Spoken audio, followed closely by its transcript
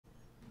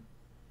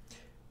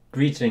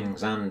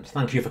Greetings and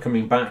thank you for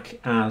coming back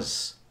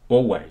as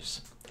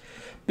always.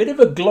 Bit of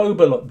a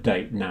global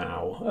update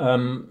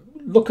now.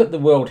 Look at the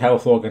World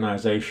Health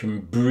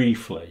Organization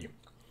briefly,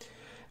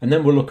 and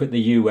then we'll look at the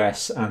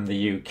US and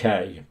the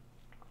UK.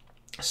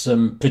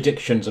 Some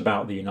predictions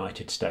about the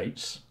United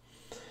States,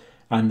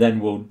 and then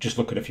we'll just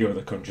look at a few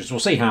other countries. We'll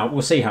see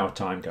how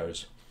time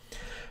goes.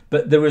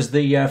 But there was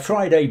the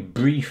Friday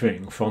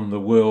briefing from the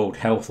World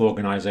Health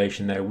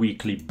Organization, their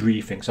weekly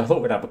briefing. So I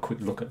thought we'd have a quick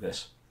look at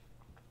this.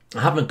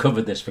 I haven't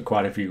covered this for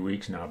quite a few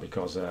weeks now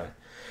because, I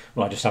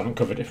just haven't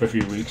covered it for a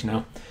few weeks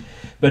now.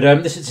 But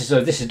this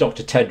is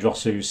Dr.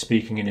 Tedros who's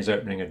speaking in his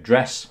opening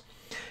address.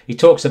 He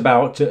talks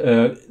about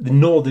the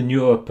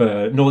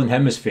Northern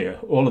Hemisphere,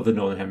 all of the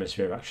Northern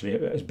Hemisphere actually,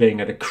 as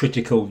being at a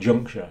critical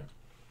juncture.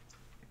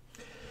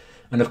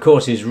 And of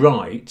course he's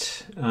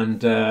right. And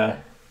to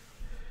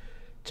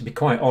be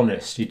quite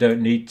honest, you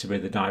don't need to be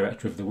the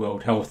director of the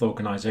World Health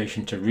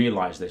Organization to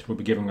realise this. We'll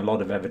be giving a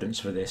lot of evidence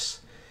for this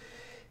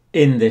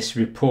in this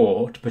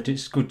report, but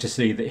it's good to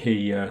see that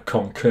he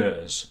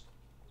concurs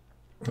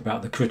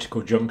about the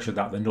critical juncture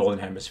that the Northern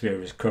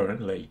Hemisphere is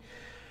currently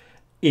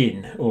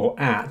in or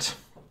at.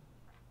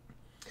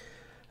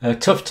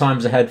 Tough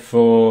times ahead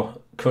for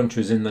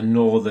countries in the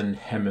Northern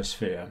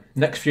Hemisphere.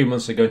 Next few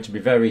months are going to be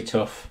very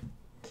tough,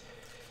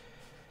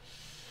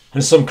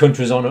 and some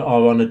countries are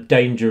on a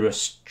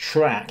dangerous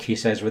track, he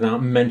says,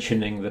 without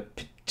mentioning the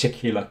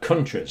particular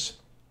countries.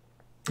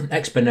 An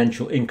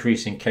exponential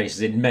increase in cases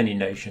in many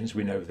nations,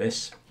 we know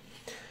this,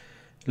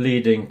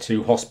 leading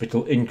to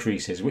hospital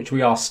increases, which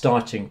we are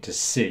starting to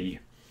see.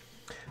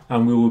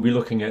 And we will be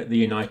looking at the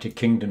United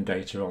Kingdom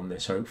data on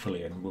this,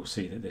 hopefully, and we'll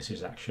see that this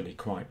is actually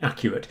quite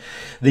accurate.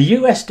 The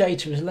US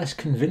data is less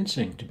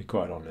convincing, to be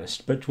quite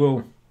honest, but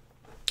we'll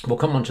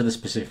come on to the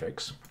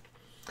specifics.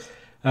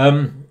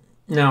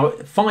 Now,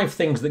 5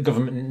 things that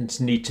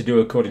governments need to do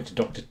according to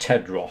Dr.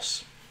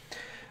 Tedros.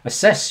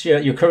 Assess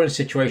your current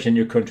situation in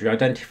your country,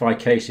 identify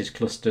cases,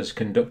 clusters,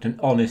 conduct an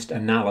honest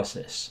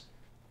analysis.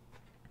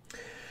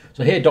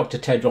 So here Dr.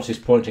 Tedros is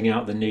pointing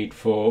out the need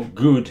for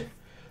good,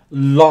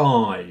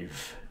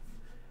 live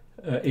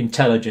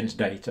intelligence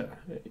data.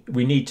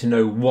 We need to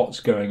know what's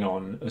going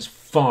on as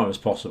far as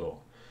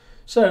possible.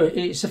 So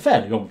it's a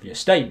fairly obvious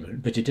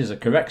statement, but it is a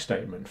correct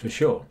statement for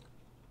sure.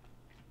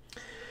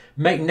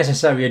 Make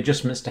necessary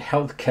adjustments to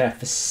healthcare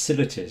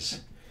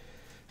facilities.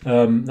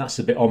 That's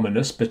a bit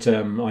ominous, but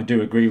I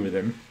do agree with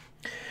him.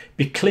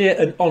 Be clear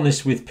and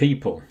honest with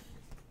people.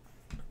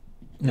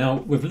 Now,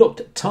 we've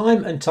looked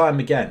time and time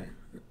again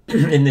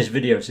in this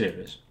video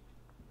series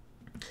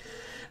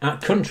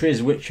at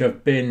countries which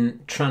have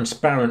been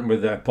transparent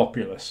with their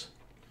populace.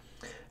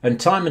 And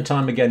time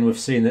again we've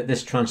seen that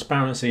this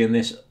transparency and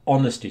this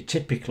honesty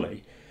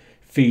typically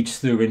feeds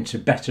through into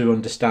better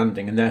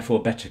understanding and therefore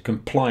better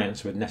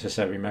compliance with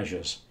necessary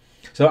measures.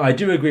 So I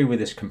do agree with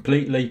this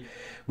completely.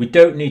 We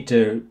don't need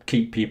to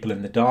keep people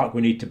in the dark.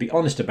 We need to be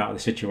honest about the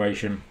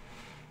situation,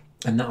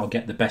 and that'll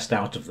get the best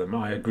out of them.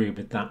 I agree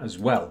with that as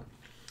well.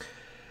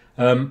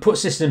 Put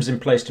systems in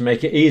place to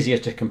make it easier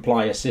to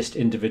comply, assist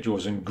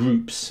individuals and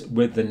groups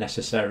with the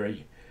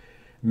necessary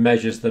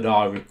measures that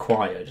are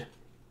required.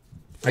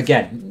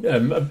 Again,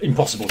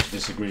 impossible to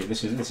disagree.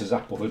 This is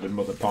applehood and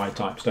mother pie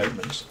type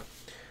statements.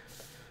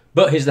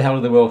 But he's the head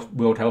of the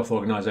World Health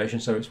Organization,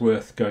 so it's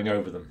worth going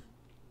over them.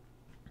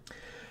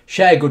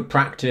 Share good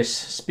practice,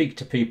 speak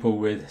to people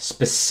with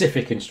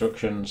specific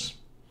instructions.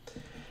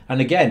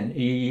 And again,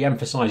 he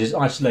emphasises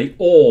isolate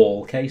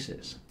all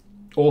cases,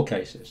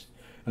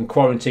 and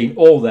quarantine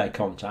all their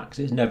contacts.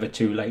 It's never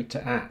too late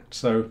to act.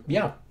 So,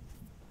 yeah,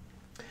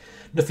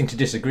 nothing to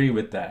disagree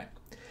with there.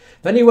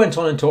 Then he went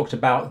on and talked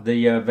about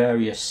the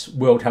various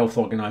World Health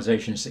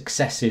Organization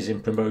successes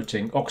in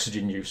promoting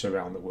oxygen use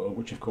around the world,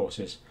 which of course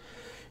is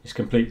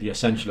completely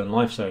essential and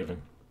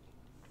life-saving.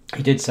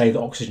 He did say that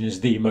oxygen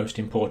is the most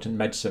important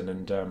medicine,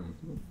 and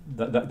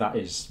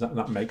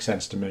that makes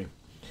sense to me.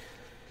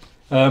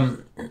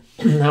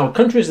 Now,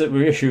 countries that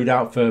were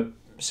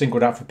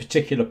singled out for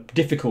particular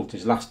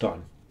difficulties last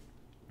time: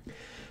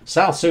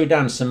 South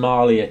Sudan,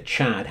 Somalia,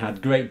 Chad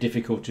had great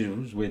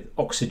difficulties with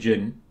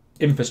oxygen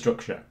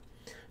infrastructure.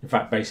 In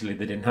fact, basically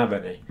they didn't have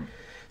any.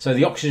 So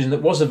the oxygen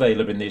that was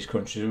available in these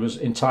countries was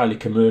entirely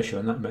commercial,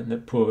 and that meant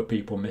that poorer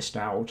people missed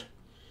out.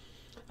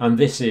 And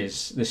this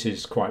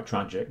is quite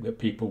tragic, that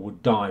people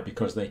would die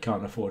because they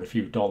can't afford a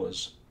few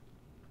dollars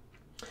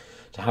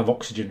to have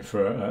oxygen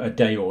for a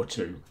day or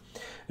two.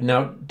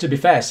 Now, to be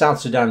fair, South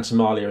Sudan,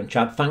 Somalia and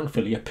Chad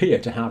thankfully appear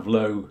to have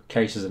low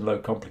cases and low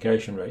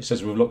complication rates,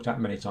 as we've looked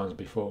at many times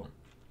before.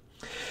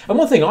 And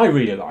one thing I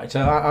really liked,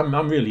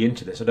 I'm really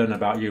into this, I don't know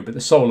about you, but the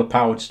solar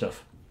powered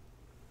stuff.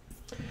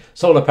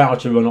 Solar power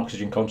to run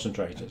oxygen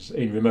concentrators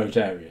in remote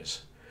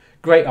areas.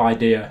 Great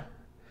idea.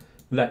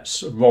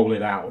 Let's roll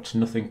it out.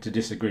 Nothing to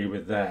disagree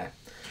with there.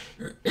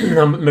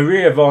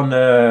 Maria von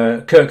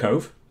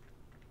Kerkhove,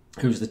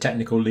 who's the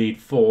technical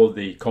lead for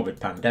the COVID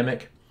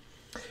pandemic.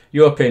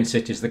 European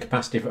cities, the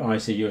capacity for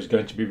ICU is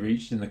going to be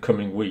reached in the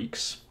coming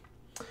weeks.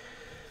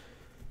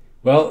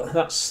 Well,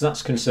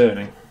 that's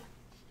concerning.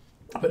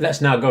 But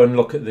let's now go and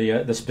look at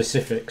the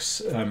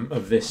specifics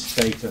of this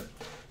data.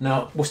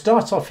 Now, we'll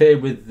start off here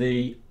with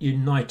the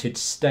United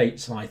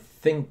States. I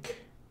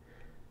think,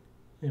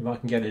 if I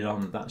can get it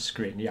on that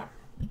screen, yeah.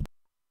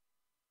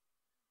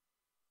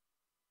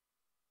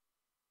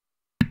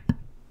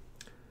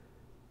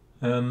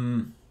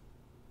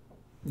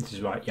 This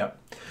is right, yeah.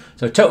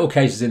 So total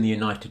cases in the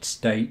United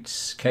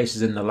States,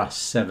 cases in the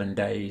last 7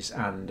 days,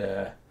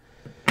 and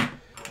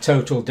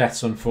total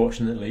deaths,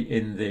 unfortunately,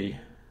 in the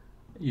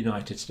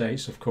United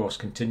States, of course,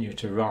 continue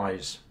to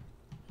rise,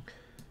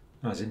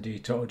 as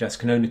indeed total deaths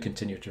can only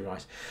continue to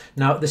rise.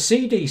 Now, the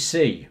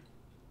CDC,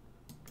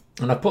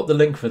 and I put the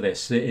link for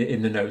this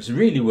in the notes,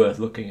 really worth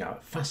looking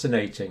at.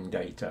 Fascinating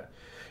data,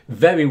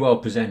 very well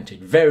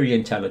presented, very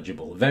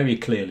intelligible, very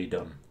clearly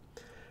done.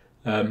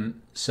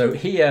 So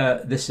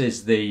here, this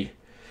is the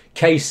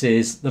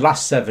cases, the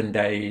last 7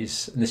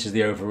 days, and this is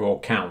the overall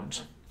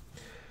count.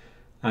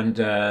 And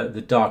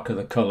the darker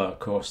the colour, of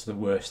course, the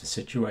worse the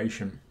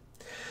situation.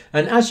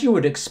 And as you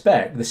would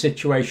expect, the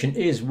situation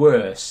is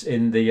worse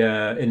in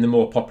the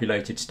more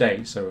populated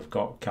states. So we've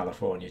got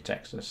California,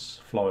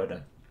 Texas,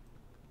 Florida.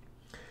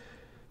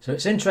 So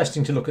it's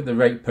interesting to look at the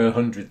rate per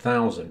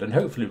 100,000, and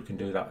hopefully we can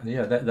do that.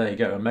 Yeah, there you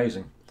go,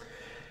 amazing.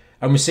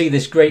 And we see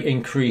this great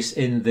increase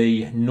in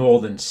the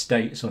northern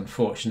states,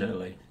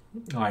 unfortunately.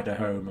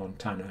 Idaho,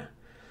 Montana,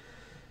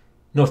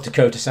 North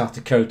Dakota, South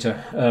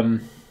Dakota.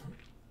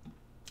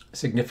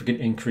 Significant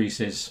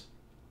increases.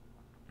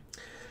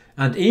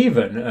 And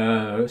even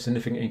a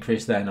significant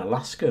increase there in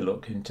Alaska,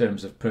 look, in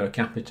terms of per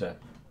capita.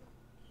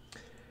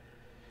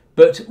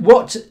 But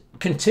what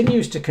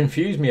continues to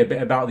confuse me a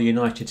bit about the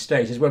United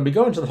States is when we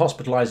go into the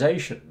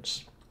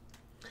hospitalizations.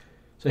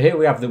 So here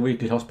we have the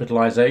weekly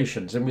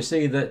hospitalizations, and we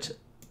see that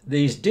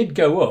these did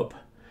go up.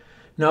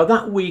 Now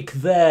that week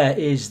there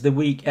is the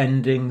week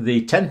ending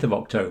the 10th of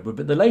October,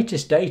 but the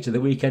latest data,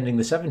 the week ending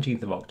the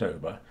 17th of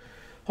October,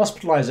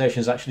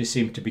 hospitalizations actually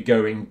seem to be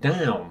going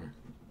down.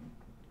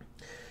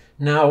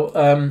 Now,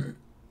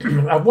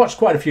 I've watched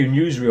quite a few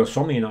newsreels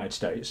from the United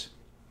States,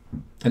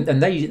 and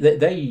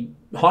they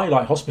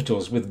highlight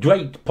hospitals with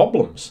great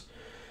problems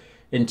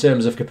in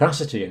terms of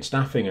capacity and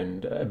staffing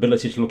and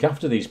ability to look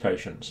after these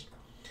patients.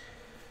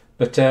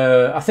 But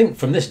I think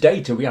from this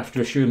data we have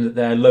to assume that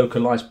they're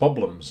localised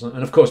problems.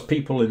 And of course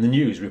people in the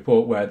news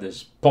report where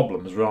there's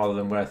problems rather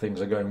than where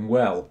things are going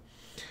well.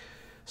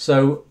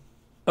 So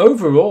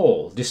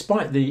overall,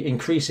 despite the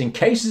increase in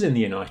cases in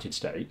the United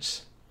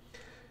States,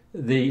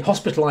 the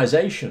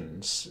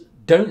hospitalizations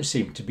don't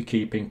seem to be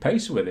keeping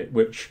pace with it,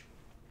 which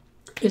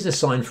is a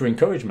sign for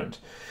encouragement.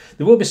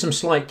 There will be some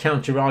slight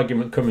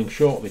counter-argument coming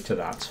shortly to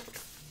that.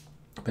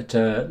 But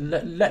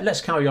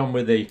let's carry on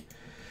with the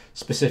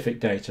specific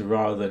data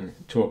rather than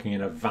talking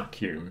in a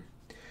vacuum.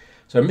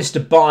 So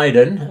Mr.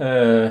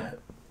 Biden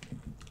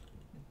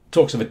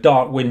talks of a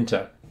dark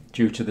winter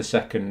due to the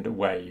second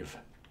wave.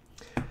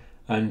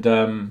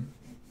 And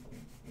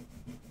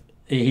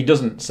he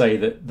doesn't say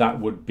that that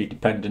would be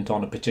dependent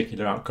on a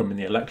particular outcome in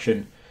the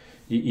election.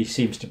 He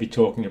seems to be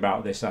talking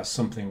about this as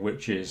something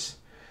which is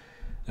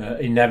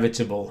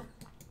inevitable.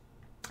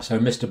 So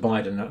Mr.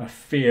 Biden are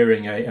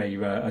fearing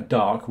a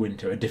dark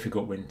winter, a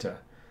difficult winter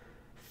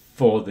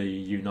for the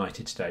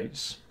United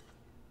States.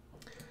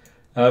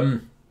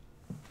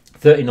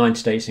 39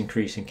 states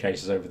increasing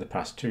cases over the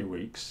past 2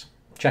 weeks.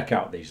 Check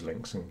out these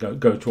links and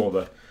go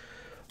to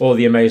all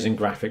the amazing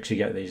graphics you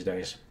get these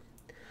days.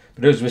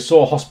 But as we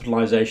saw,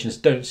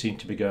 hospitalizations don't seem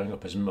to be going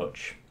up as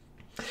much.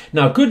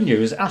 Now, good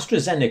news,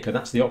 AstraZeneca,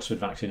 that's the Oxford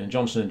vaccine, and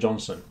Johnson &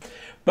 Johnson,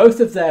 both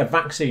of their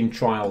vaccine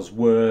trials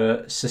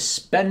were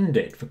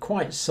suspended for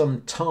quite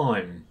some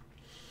time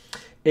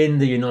in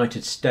the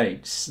United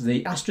States.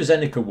 The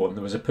AstraZeneca one,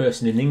 there was a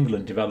person in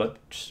England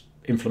developed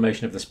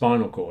inflammation of the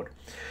spinal cord.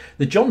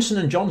 The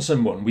Johnson &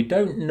 Johnson one, we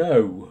don't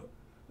know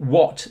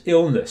what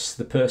illness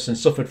the person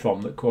suffered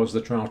from that caused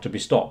the trial to be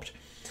stopped.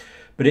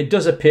 But it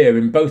does appear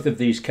in both of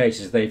these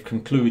cases they've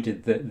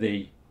concluded that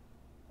the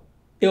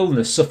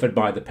illness suffered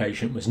by the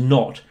patient was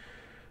not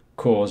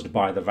caused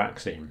by the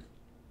vaccine.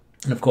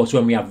 And of course,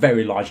 when we have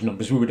very large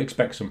numbers, we would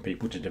expect some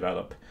people to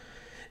develop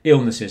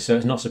illnesses, so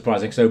it's not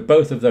surprising. So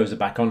both of those are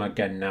back on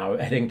again now,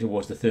 heading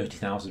towards the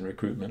 30,000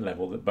 recruitment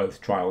level that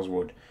both trials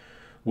would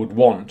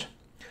want.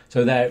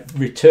 So they're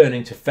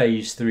returning to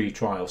phase 3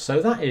 trials.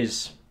 So that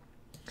is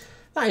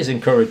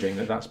encouraging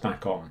that that's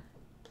back on.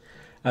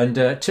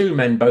 And 2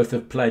 men both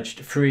have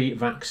pledged free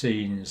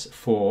vaccines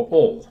for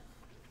all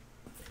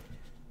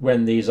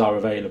when these are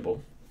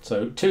available.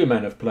 So 2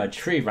 men have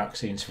pledged free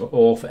vaccines for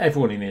all, for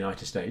everyone in the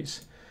United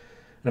States.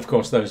 And of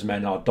course those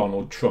men are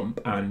Donald Trump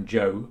and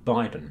Joe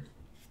Biden.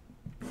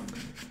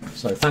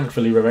 So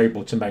thankfully we're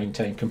able to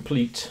maintain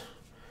complete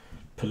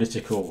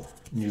political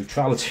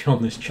neutrality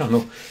on this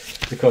channel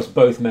because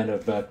both men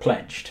have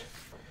pledged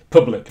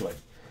publicly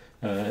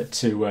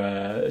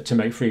to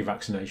make free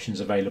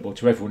vaccinations available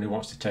to everyone who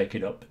wants to take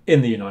it up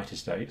in the United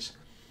States,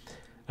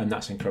 and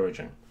that's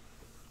encouraging.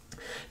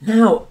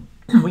 Now,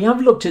 we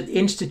have looked at the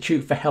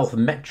Institute for Health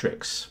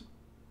Metrics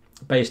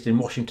based in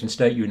Washington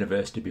State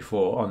University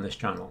before on this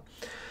channel,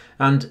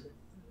 and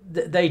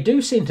they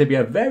do seem to be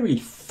a very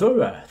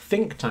thorough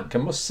think tank, I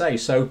must say.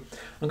 So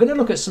I'm going to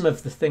look at some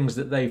of the things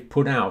that they've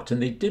put out,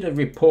 and they did a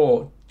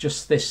report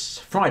just this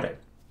Friday.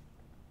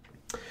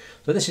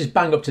 So this is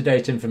bang up to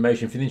date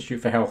information for the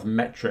Institute for Health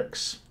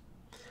Metrics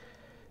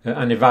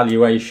and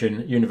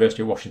Evaluation,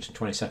 University of Washington,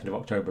 22nd of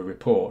October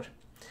report.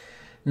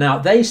 Now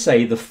they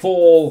say the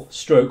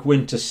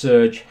fall/winter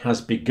surge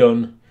has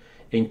begun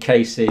in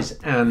cases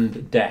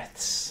and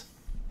deaths.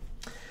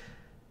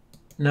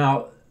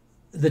 Now,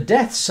 the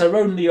deaths are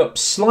only up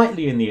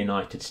slightly in the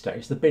United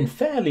States. They've been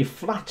fairly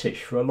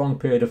flattish for a long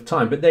period of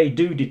time, but they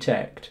do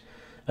detect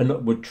an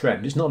upward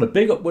trend. It's not a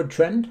big upward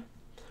trend,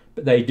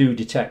 but they do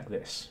detect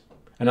this.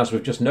 And as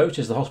we've just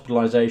noticed, the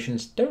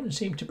hospitalisations don't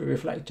seem to be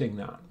reflecting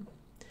that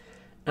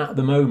at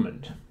the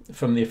moment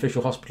from the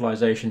official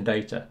hospitalisation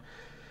data.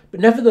 But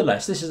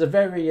nevertheless, this is a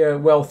very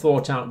well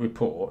thought out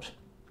report.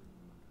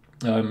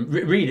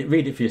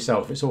 Read it for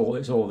yourself. It's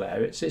all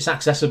there. It's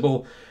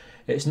accessible.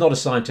 It's not a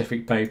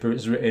scientific paper.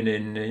 It's written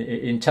in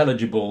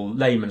intelligible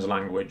layman's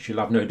language. You'll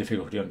have no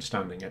difficulty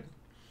understanding it.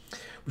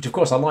 Which, of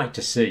course, I like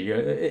to see.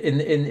 In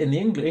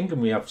England,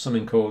 we have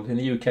something called. In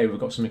the UK, we've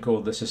got something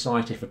called the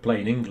Society for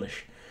Plain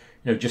English.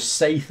 You know, just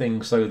say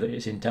things so that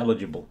it's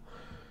intelligible.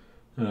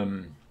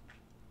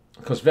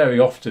 Because very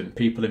often,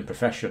 people in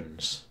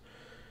professions.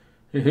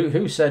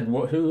 Who said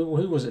what? Who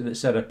was it that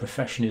said a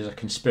profession is a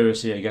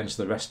conspiracy against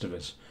the rest of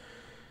us?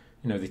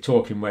 You know, they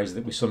talk in ways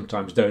that we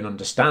sometimes don't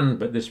understand,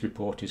 but this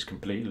report is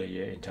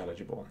completely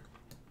intelligible.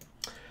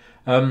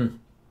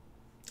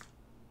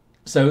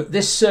 So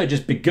this surge has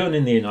begun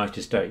in the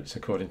United States,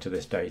 according to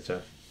this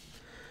data.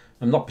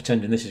 I'm not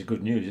pretending this is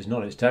good news. It's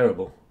not. It's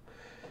terrible.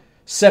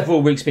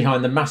 Several weeks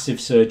behind the massive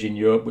surge in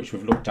Europe, which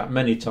we've looked at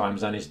many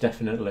times, and is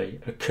definitely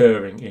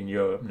occurring in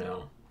Europe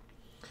now.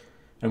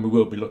 And we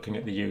will be looking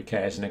at the UK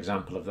as an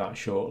example of that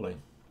shortly.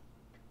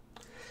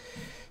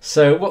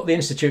 So what the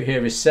Institute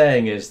here is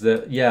saying is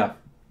that, yeah,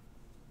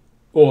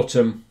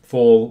 autumn,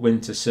 fall,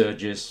 winter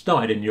surges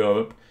started in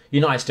Europe.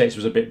 United States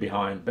was a bit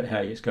behind, but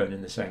hey, it's going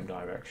in the same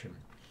direction.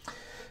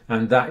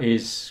 And that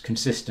is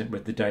consistent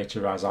with the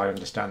data as I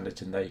understand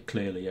it, and they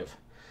clearly have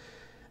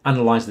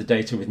analysed the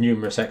data with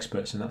numerous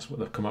experts, and that's what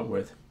they've come up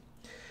with.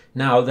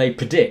 Now, they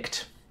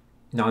predict.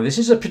 Now, this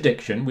is a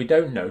prediction. We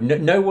don't know.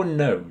 No one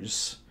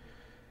knows.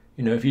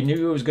 You know, if you knew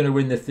who was going to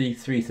win the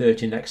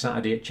 3:30 next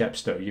Saturday at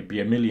Chepstow, you'd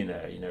be a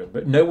millionaire, you know.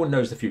 But no one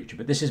knows the future.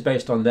 But this is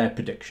based on their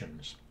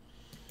predictions.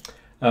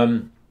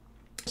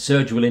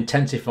 Surge will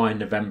intensify in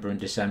November and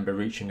December,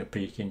 reaching a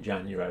peak in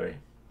January.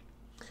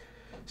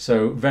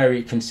 So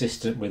very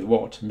consistent with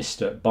what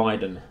Mr.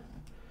 Biden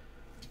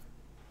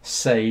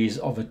says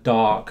of a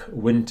dark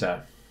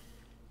winter.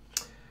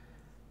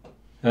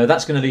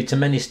 That's going to lead to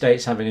many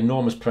states having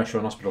enormous pressure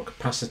on hospital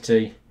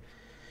capacity.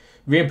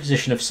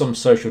 Reimposition of some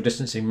social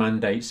distancing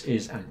mandates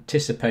is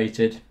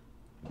anticipated.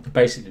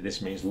 Basically, this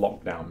means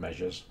lockdown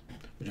measures,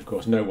 which of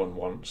course no one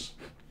wants.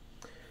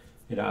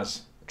 It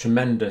has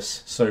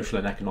tremendous social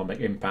and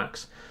economic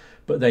impacts,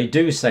 but they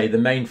do say the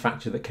main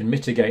factor that can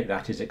mitigate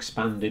that is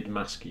expanded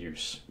mask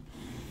use.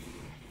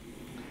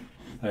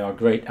 They are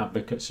great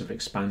advocates of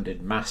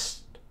expanded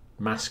mask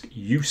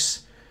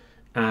use,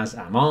 as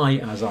am I,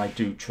 as I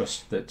do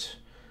trust that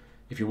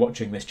if you're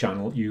watching this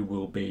channel, you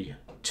will be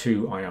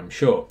too, I am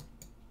sure.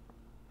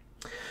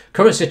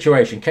 Current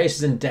situation,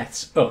 cases and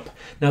deaths up.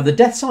 Now, the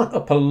deaths aren't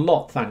up a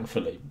lot,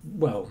 thankfully.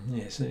 Well,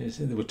 yes,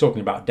 we're talking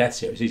about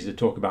deaths here. It's easy to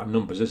talk about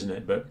numbers, isn't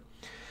it? But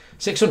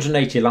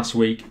 680 last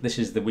week. This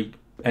is the week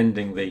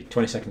ending the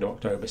 22nd of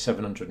October,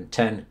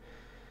 710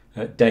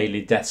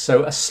 daily deaths.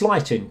 So a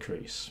slight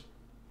increase.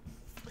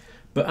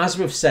 But as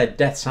we've said,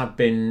 deaths have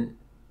been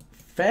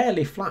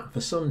fairly flat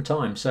for some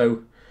time.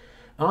 So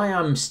I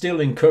am still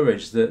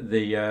encouraged that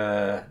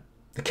the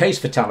case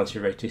fatality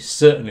rate is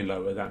certainly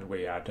lower than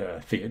we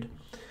had feared.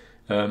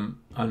 And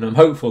I'm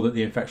hopeful that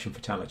the infection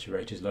fatality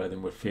rate is lower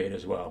than we've feared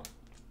as well.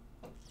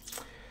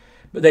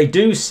 But they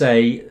do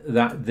say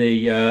that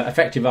the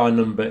effective R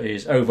number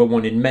is over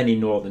 1 in many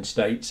northern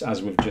states,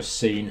 as we've just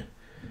seen,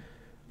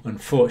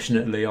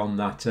 unfortunately, on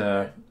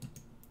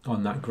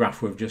that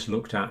graph we've just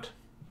looked at.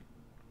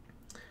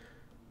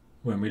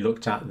 When we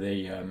looked at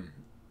the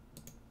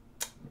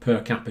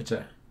per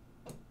capita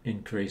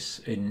increase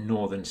in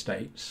northern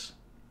states.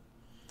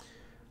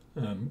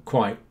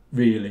 Quite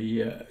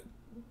really,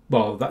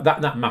 well,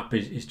 that map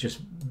is just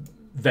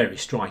very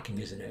striking,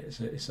 isn't it?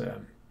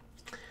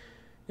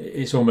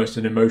 It's almost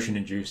an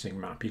emotion-inducing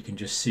map. You can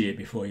just see it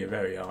before your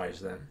very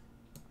eyes then.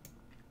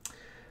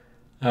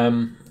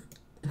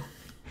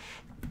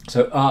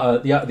 So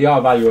the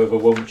R value over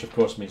 1, which of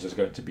course means there's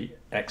going to be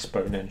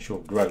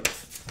exponential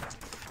growth.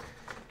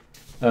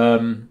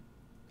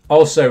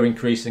 Also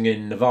increasing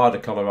in Nevada,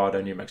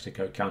 Colorado, New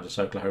Mexico, Kansas,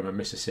 Oklahoma,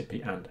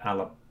 Mississippi and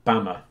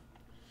Alabama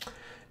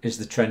is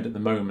the trend at the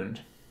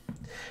moment.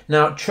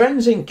 Now,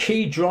 trends in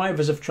key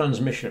drivers of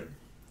transmission.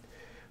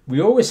 We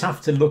always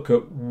have to look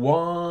at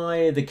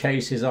why the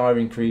cases are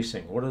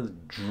increasing. What are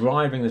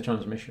driving the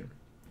transmission?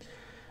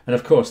 And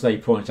of course, they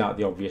point out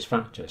the obvious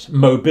factors.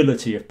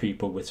 Mobility of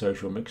people with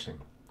social mixing.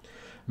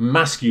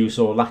 Mask use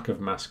or lack of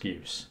mask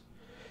use.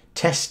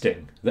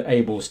 testing that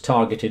enables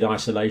targeted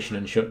isolation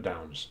and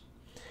shutdowns,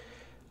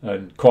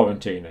 and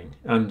quarantining,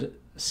 and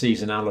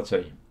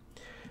seasonality,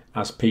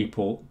 as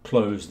people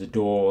close the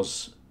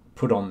doors,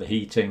 put on the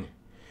heating,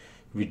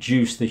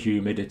 reduce the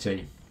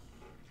humidity,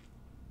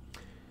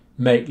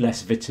 make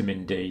less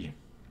vitamin D,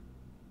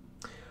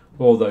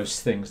 all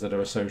those things that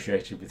are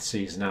associated with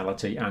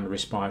seasonality and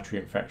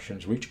respiratory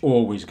infections, which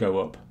always go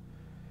up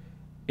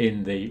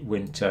in the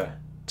winter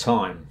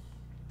time.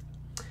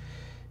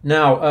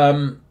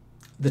 Now,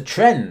 the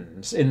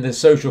trends in the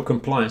social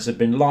compliance have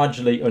been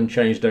largely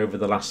unchanged over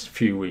the last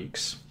few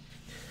weeks.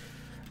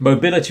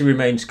 Mobility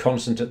remains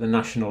constant at the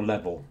national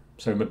level.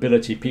 So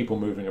mobility, people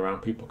moving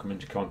around, people come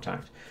into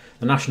contact.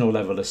 The national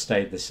level has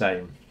stayed the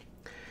same.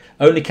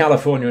 Only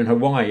California and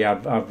Hawaii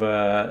have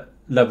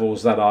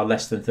levels that are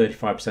less than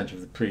 35%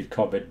 of the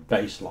pre-COVID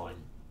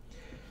baseline.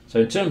 So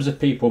in terms of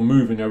people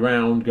moving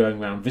around,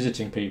 going around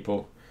visiting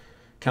people,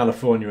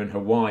 California and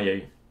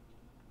Hawaii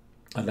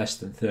are less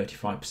than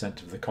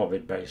 35% of the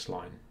COVID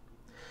baseline.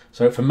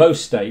 So for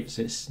most states,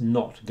 it's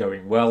not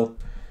going well.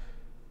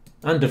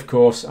 And of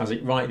course, as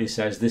it rightly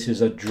says, this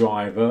is a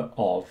driver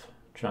of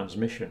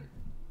transmission.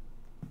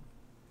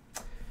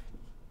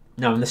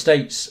 Now in the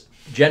States,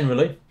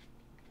 generally,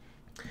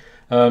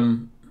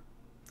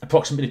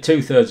 approximately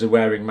 2/3 are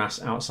wearing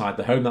masks outside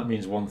the home. That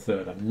means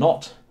 1/3 are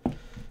not.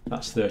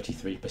 That's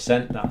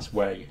 33%. That's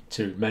way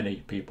too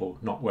many people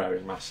not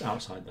wearing masks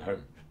outside the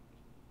home.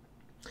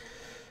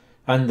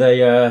 And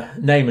the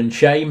name and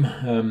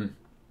shame,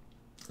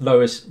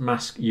 lowest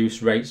mask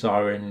use rates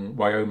are in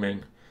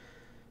Wyoming,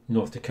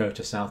 North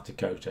Dakota, South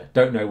Dakota.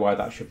 Don't know why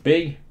that should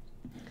be,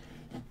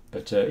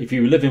 but if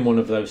you live in one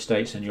of those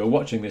states and you're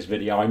watching this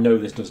video, I know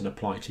this doesn't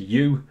apply to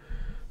you,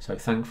 so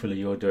thankfully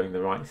you're doing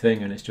the right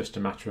thing, and it's just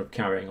a matter of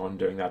carrying on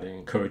doing that and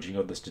encouraging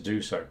others to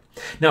do so.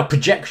 Now,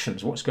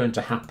 projections, what's going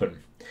to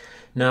happen?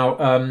 Now,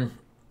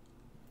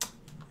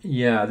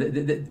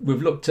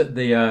 we've looked at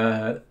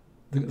the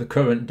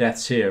current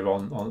deaths here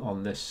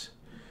on this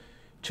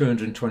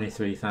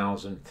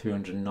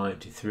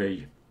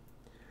 223,393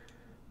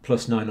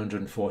 plus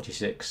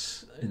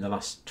 946 in the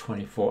last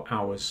 24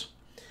 hours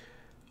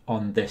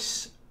on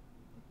this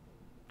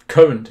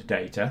current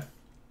data.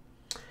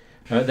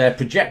 Their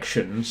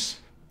projections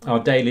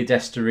are daily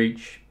deaths to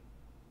reach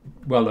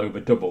well over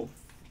double,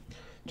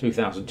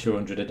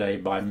 2,200 a day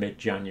by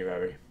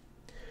mid-January.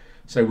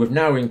 So we've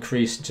now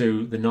increased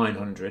to the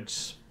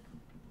 900s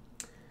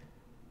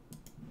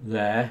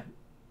there.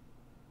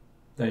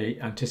 They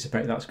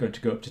anticipate that's going to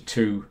go up to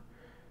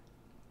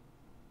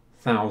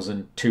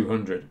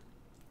 2,200.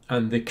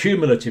 And the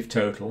cumulative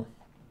total,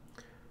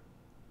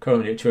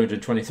 currently at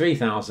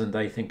 223,000,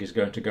 they think is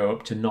going to go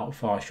up to not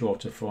far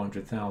short of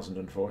 400,000,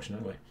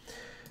 unfortunately.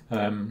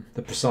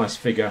 The precise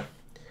figure,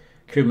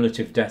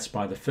 cumulative deaths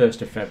by the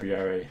 1st of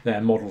February,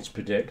 their models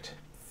predict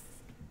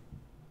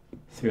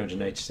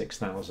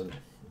 386,000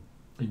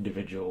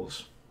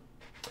 individuals.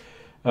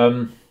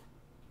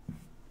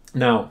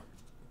 Now,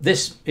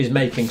 this is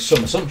making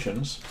some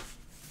assumptions.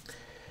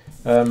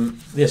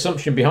 The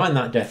assumption behind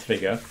that death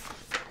figure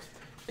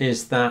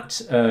is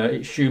that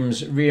it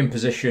assumes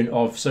reimposition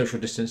of social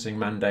distancing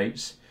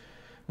mandates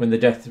when the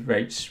death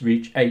rates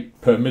reach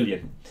 8 per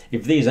million.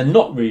 If these are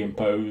not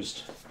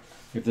reimposed,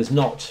 if there's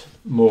not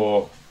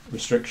more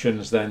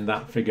restrictions, then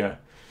that figure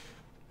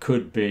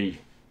could be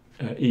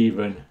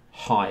even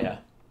higher,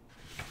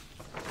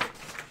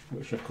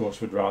 which of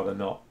course we'd rather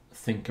not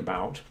think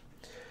about.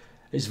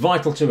 It's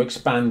vital to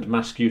expand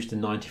mask use to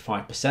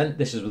 95%.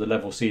 This is with the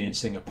level seen in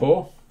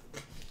Singapore.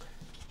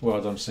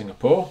 Well done,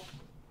 Singapore.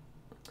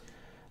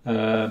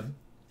 And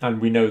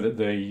we know that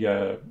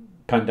the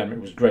pandemic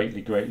was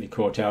greatly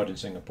caught out in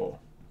Singapore.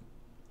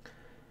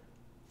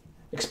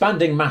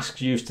 Expanding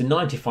mask use to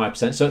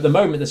 95%. So at the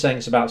moment they're saying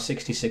it's about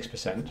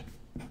 66%.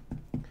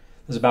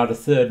 There's about a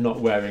third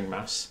not wearing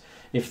masks.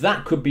 If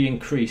that could be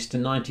increased to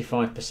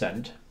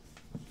 95%,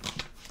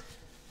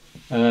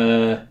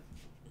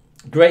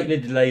 greatly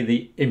delay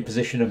the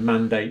imposition of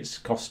mandates,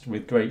 cost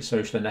with great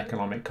social and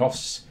economic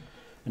costs,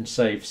 and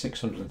save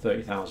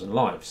 630,000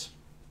 lives.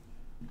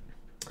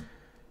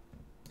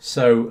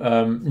 So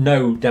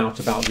no doubt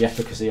about the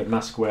efficacy of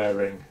mask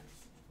wearing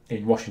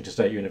in Washington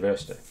State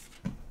University.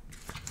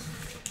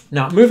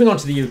 Now, moving on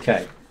to the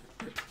UK.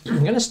 I'm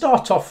going to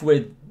start off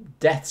with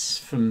deaths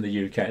from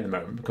the UK at the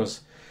moment,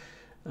 because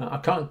I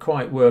can't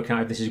quite work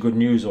out if this is good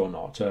news or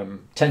not,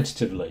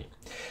 tentatively.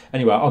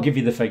 Anyway, I'll give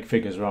you the fake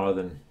figures rather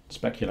than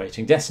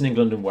speculating. Deaths in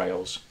England and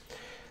Wales.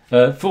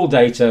 Full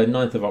data,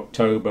 9th of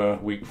October,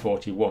 week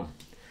 41.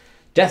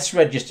 Deaths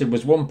registered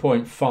was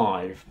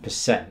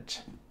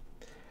 1.5%.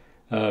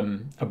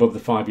 Above the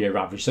 5-year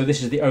average. So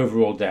this is the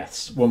overall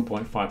deaths,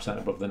 1.5%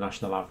 above the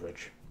national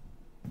average.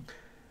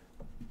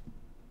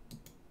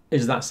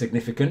 Is that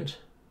significant?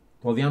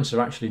 Well, the answer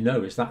actually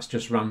no, that's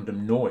just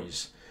random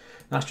noise.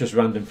 That's just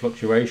random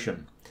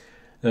fluctuation.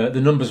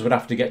 The numbers would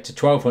have to get to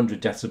 1,200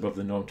 deaths above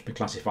the norm to be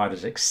classified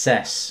as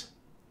excess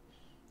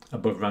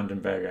above random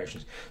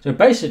variations. So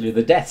basically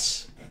the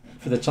deaths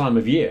for the time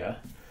of year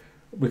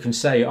we can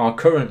say are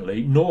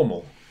currently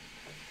normal.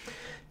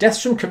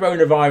 Deaths from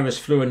coronavirus,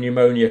 flu and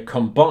pneumonia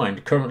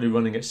combined currently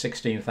running at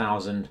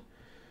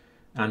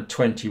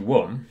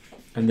 16,021,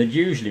 and there'd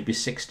usually be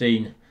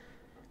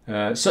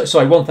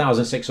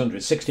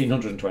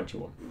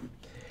 1,621,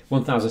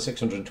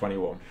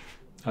 1,621,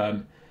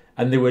 and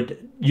there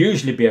would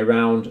usually be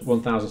around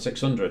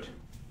 1,600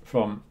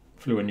 from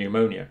flu and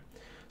pneumonia.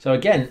 So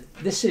again,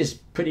 this is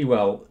pretty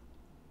well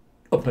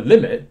upper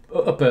limit,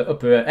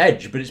 upper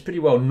edge, but it's pretty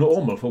well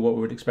normal for what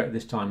we would expect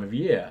this time of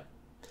year.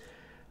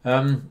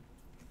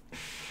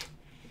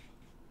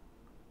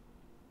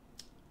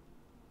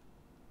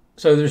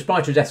 So the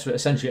respiratory deaths are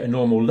essentially at a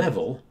normal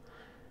level.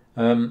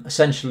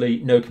 Essentially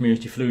no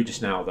community flu just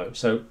now though.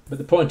 So, but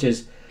the point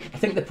is, I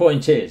think the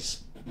point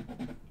is,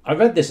 I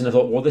read this and I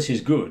thought, well, this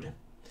is good.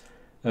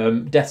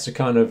 Deaths are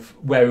kind of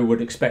where we would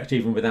expect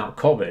even without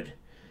COVID.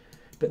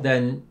 But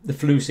then the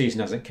flu season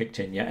hasn't kicked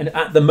in yet. And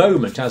at the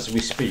moment, as we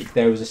speak,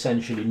 there is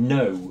essentially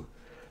no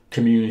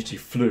community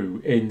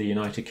flu in the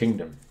United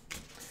Kingdom.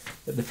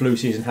 The flu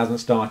season hasn't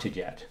started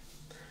yet.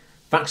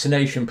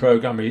 Vaccination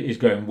programme is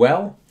going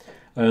well,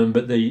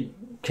 but the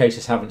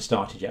cases haven't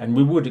started yet. And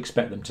we would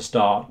expect them to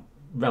start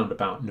round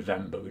about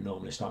November. We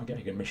normally start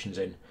getting admissions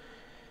in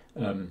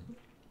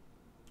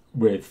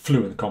with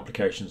flu and the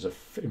complications of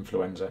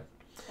influenza.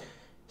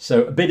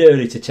 So a bit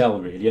early to tell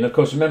really, and of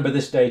course remember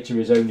this data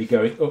is only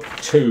going up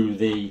to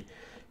the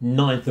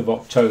 9th of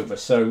October,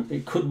 so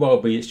it could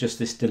well be it's just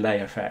this delay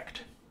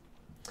effect.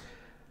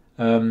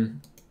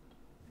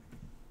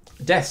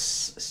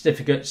 Deaths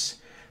certificates,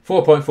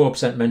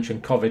 4.4%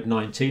 mention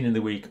COVID-19 in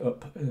the week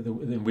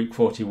in week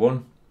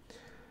 41.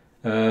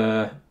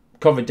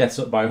 COVID deaths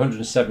up by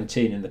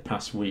 117 in the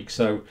past week,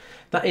 so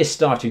that is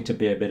starting to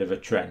be a bit of a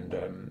trend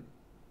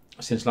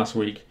since last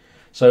week.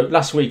 So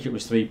last week it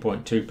was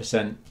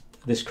 3.2%.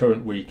 This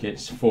current week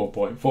it's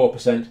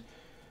 4.4%,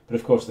 but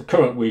of course the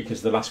current week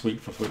is the last week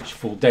for which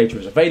full data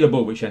is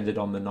available, which ended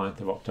on the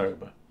 9th of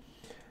October.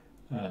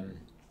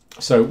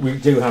 So we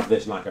do have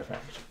this lag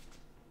effect.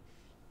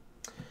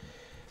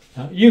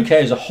 UK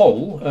as a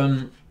whole,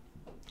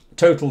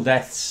 total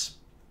deaths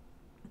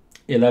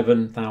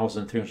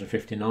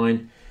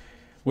 11,359,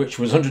 which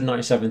was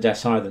 197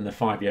 deaths higher than the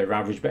 5-year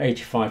average, but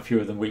 85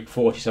 fewer than week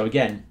 40. So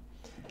again,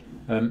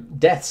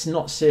 deaths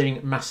not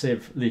seeing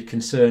massively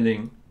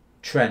concerning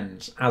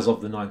trends as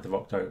of the 9th of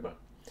October.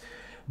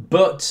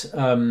 But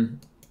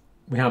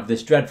we have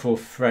this dreadful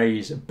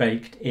phrase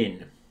baked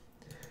in.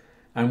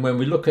 And when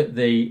we look at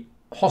the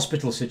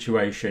hospital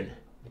situation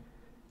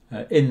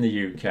in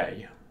the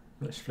UK,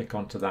 let's flick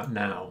onto that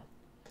now,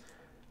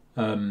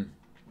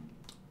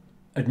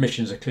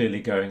 admissions are clearly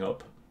going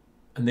up.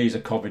 And these are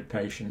COVID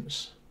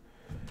patients.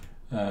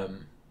 Total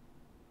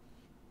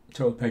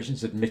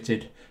patients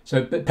admitted.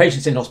 So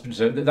patients in hospital,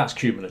 so that's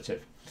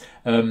cumulative.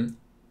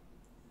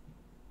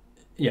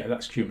 Yeah,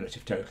 that's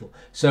cumulative total.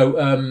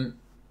 So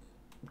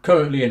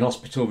currently in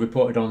hospital,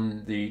 reported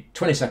on the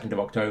 22nd of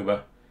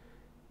October,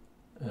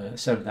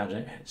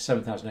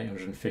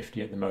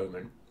 7,850 at the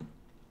moment.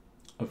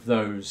 Of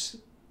those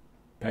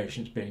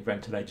patients being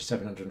ventilated,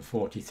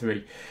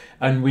 743.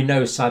 And we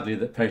know sadly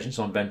that patients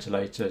on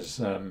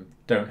ventilators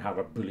don't have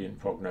a brilliant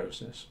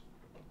prognosis.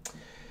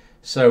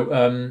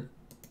 So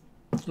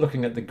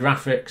looking at the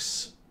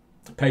graphics,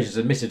 patients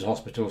admitted to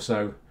hospital,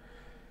 so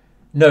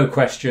no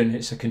question,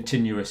 it's a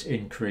continuous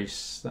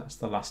increase. That's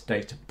the last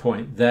data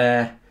point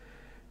there,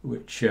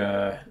 which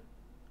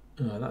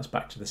that's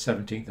back to the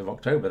 17th of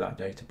October, that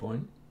data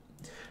point.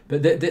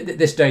 But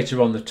this data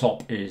on the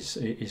top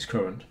is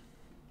current.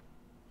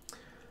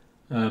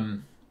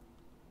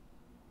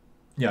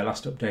 Yeah,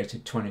 last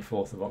updated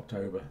 24th of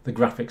October. The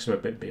graphics are a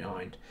bit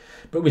behind,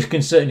 but we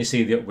can certainly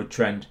see the upward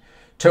trend.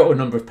 Total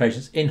number of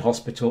patients in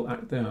hospital,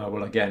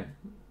 well again,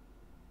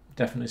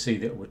 definitely see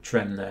the upward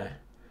trend there.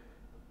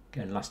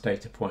 Again, last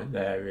data point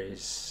there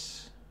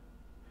is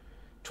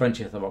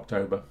 20th of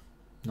October,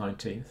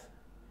 19th,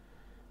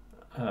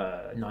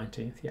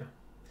 yeah.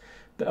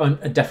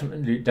 But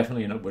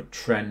definitely an upward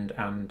trend,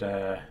 and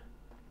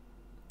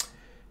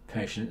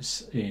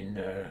patients in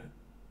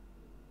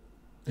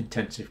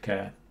intensive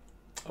care,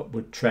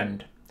 upward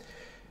trend.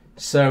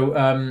 So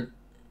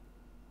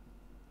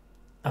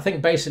I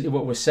think basically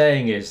what we're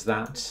saying is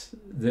that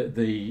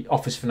the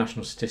Office for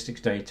National Statistics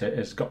data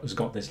has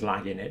got this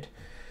lag in it.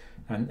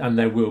 And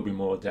there will be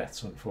more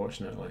deaths,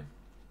 unfortunately.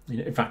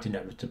 In fact,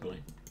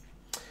 inevitably.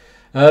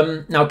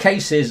 Now,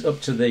 cases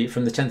up to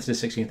from the 10th to the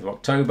 16th of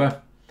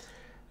October,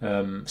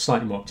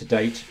 slightly more up to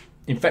date.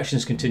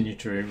 Infections continue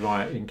to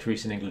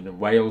increase in England and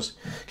Wales.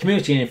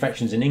 Community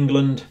infections in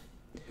England,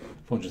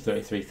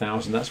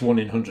 433,000. That's 1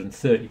 in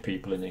 130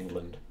 people in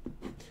England.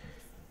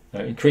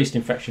 Increased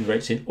infection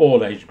rates in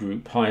all age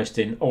group, highest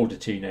in older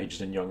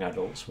teenagers and young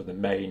adults, were the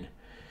main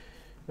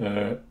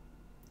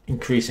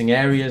increasing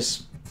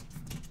areas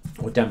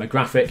or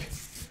demographic.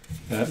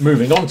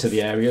 Moving on to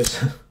the areas,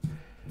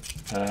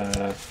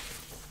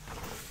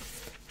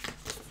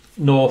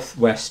 North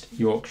West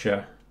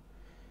Yorkshire,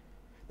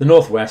 the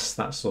Northwest,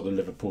 that's sort of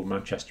Liverpool,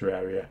 Manchester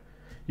area,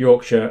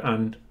 Yorkshire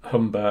and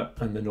Humber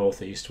and the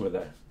North East were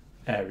the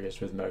areas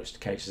with most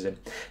cases in.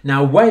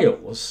 Now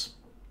Wales,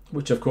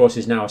 which of course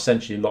is now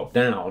essentially locked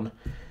down,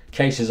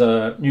 cases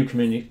are new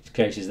community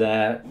cases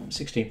there,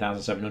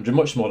 16,700,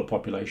 much smaller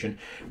population,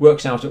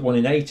 works out at 1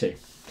 in 80.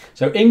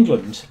 So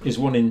England is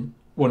England's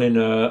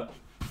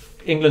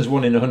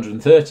 1 in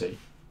 130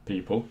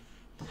 people.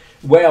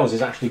 Wales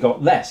has actually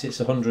got less, it's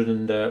 1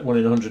 in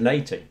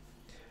 180,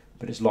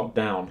 but it's locked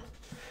down.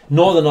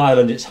 Northern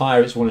Ireland, it's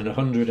higher, it's 1 in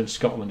 100, and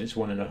Scotland, it's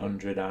 1 in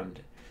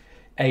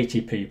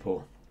 180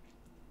 people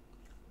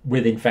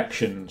with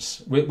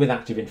infections, with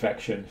active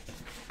infection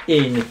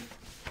in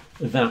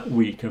that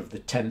week of the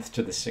 10th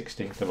to the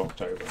 16th of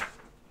October.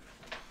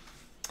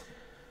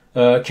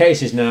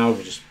 Cases now,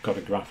 we've just got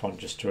a graph on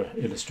just to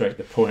illustrate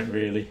the point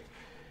really.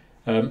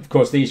 Of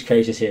course, these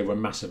cases here were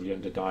massively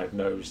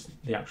underdiagnosed.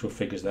 The actual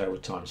figures there were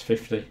times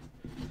 50.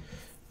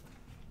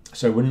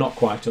 So we're not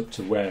quite up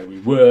to where we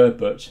were,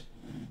 but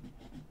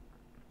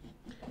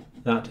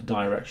that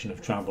direction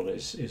of travel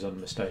is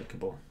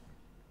unmistakable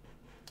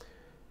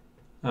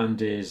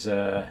and is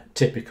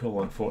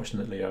typical,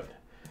 unfortunately, of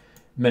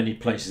many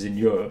places in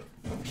Europe.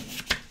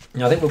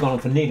 Now, I think we've gone on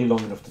for nearly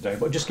long enough today,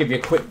 but I'll just give you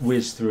a quick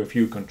whiz through a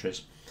few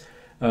countries.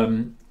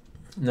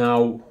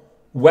 Now,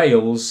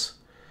 Wales,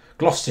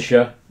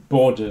 Gloucestershire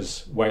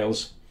borders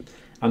Wales,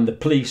 and the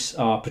police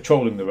are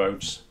patrolling the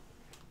roads.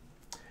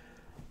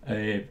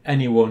 If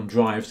anyone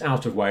drives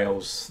out of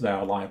Wales, they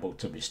are liable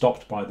to be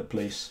stopped by the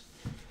police.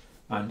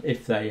 And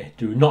if they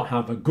do not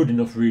have a good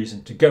enough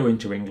reason to go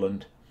into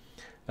England,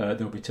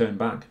 they'll be turned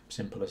back.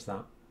 Simple as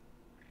that.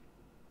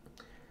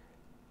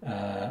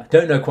 I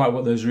don't know quite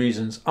what those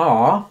reasons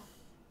are.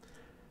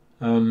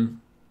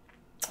 In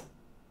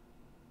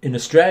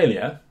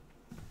Australia,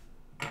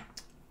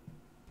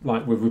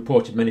 like we've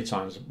reported many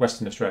times,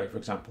 Western Australia, for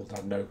example,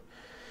 had no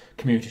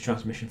community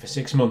transmission for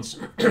 6 months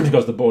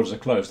because the borders are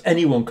closed.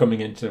 Anyone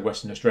coming into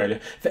Western Australia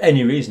for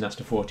any reason has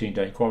to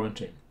 14-day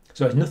quarantine.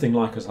 So it's nothing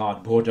like as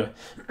hard border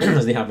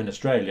as they have in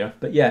Australia,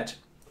 but yet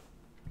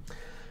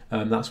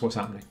that's what's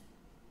happening.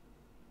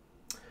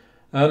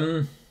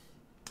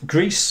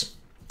 Greece,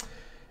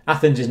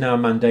 Athens is now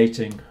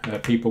mandating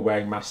people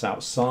wearing masks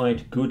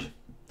outside. Good,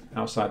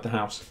 outside the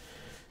house.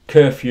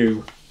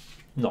 Curfew,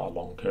 not a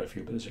long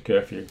curfew, but there's a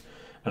curfew,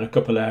 and a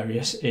couple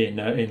areas in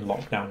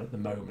lockdown at the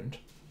moment.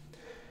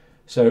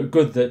 So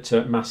good that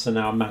masks are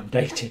now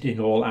mandated in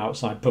all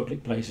outside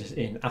public places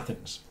in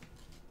Athens.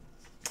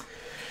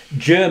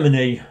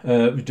 Germany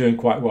was doing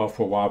quite well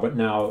for a while, but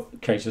now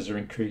cases are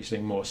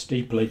increasing more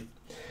steeply.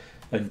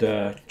 And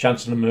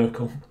Chancellor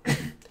Merkel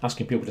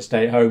asking people to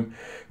stay at home,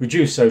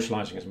 reduce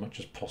socialising as much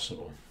as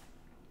possible.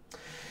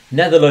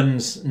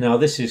 Netherlands, now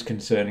this is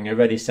concerning,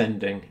 already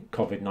sending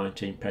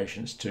COVID-19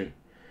 patients to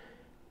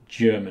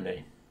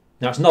Germany.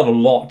 Now it's not a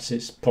lot,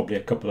 it's probably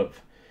a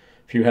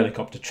few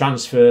helicopter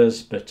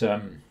transfers, but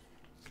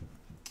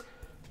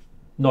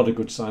not a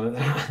good sign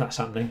that that's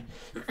happening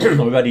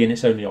already, and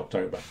it's only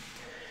October.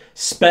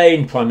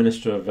 Spain, Prime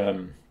Minister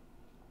of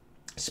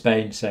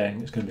Spain,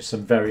 saying it's going to be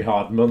some very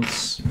hard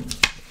months,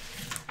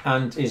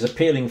 and is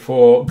appealing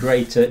for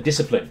greater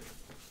discipline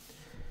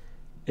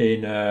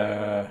in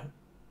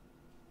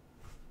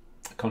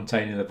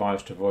containing the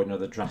virus to avoid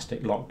another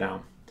drastic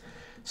lockdown.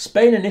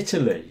 Spain and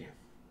Italy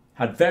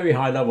had very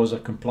high levels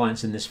of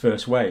compliance in this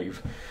first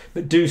wave,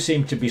 but do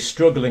seem to be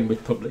struggling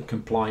with public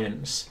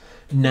compliance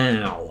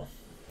now.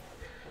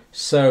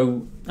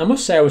 So I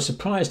must say I was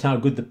surprised how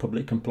good the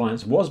public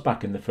compliance was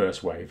back in the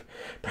first wave.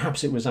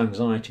 Perhaps it was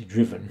anxiety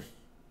driven,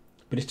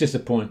 but it's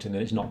disappointing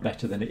that it's not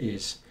better than it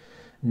is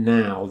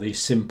now. These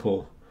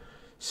simple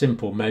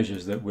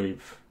measures that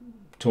we've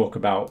talked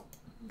about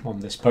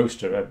on this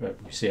poster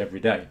we see every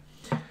day.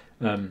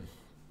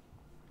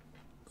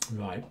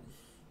 Right.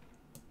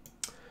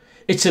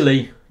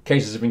 Italy,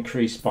 cases have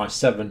increased by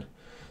 7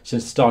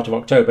 since the start of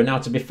October. Now,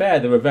 to be fair,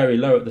 they were very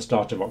low at the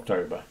start of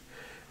October.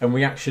 And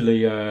we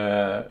actually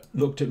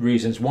looked at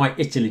reasons why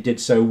Italy did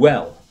so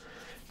well.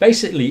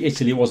 Basically,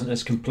 Italy wasn't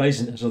as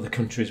complacent as other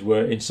countries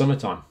were in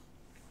summertime,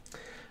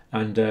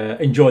 and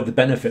enjoyed the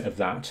benefit of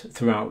that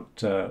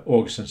throughout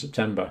August and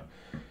September.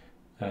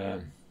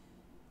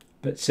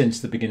 But since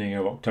the beginning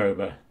of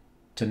October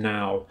to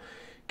now,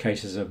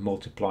 cases have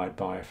multiplied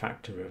by a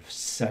factor of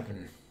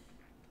 7.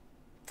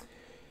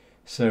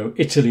 So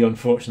Italy,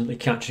 unfortunately,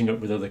 catching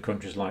up with other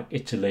countries like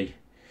Italy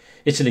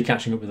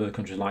catching up with other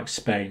countries like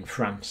Spain,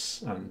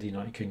 France and the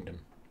United Kingdom,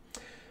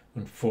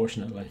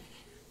 unfortunately.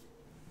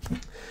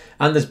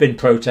 And there's been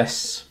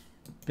protests.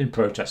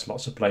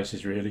 Lots of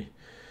places really.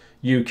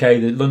 UK,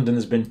 London,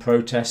 there's been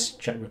protests.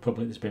 Czech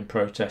Republic, there's been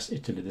protests.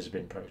 Italy, there's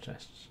been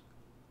protests.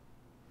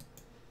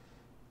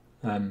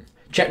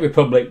 Czech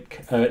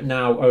Republic,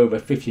 now over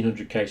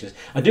 1,500 cases.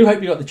 I do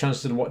hope you got the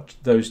chance to watch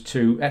those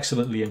 2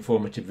 excellently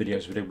informative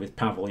videos we did with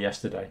Pavel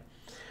yesterday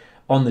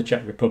on the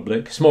Czech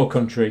Republic. Small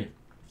country,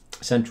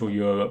 Central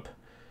Europe,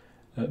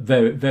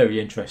 very, very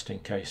interesting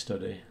case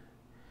study.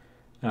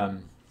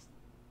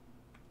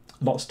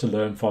 Lots to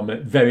learn from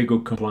it. Very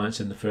good compliance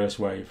in the first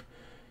wave.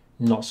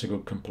 Not so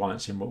good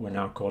compliance in what we're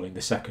now calling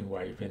the second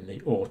wave in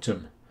the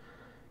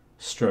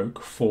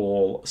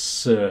autumn/fall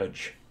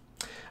surge.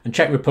 And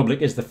Czech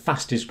Republic is the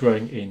fastest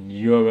growing in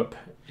Europe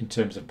in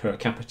terms of per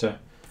capita.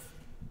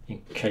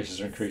 Cases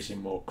are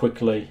increasing more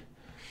quickly,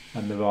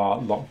 and there are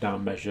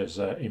lockdown measures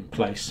in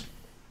place,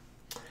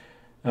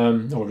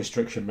 or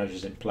restriction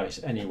measures in place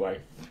anyway.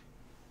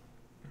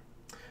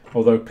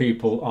 Although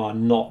people are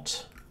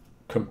not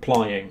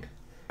complying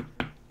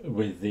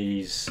with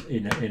these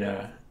in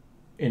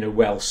a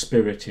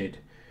well-spirited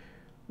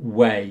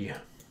way.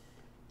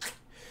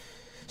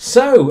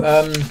 So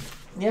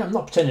yeah, I'm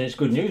not pretending it's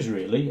good news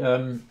really.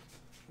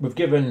 We've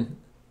given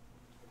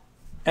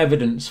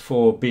evidence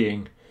for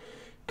being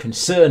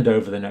concerned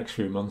over the next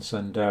few months,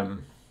 and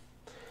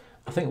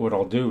I think what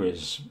I'll do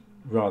is,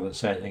 rather than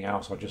say anything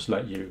else, I'll just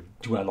let you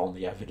dwell on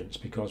the evidence,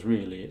 because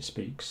really it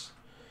speaks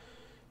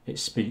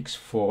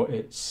for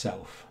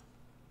itself.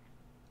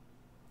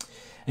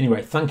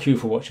 Anyway, thank you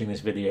for watching this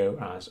video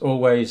as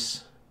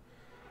always.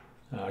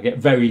 I get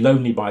very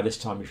lonely by this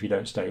time if you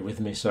don't stay with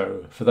me,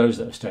 so for those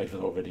that have stayed for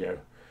the whole video,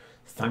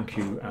 thank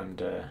you,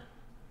 and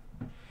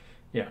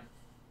yeah,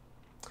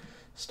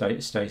 stay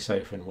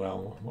safe and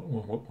well.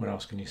 What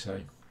else can you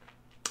say?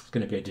 It's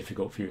going to be a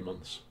difficult few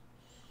months.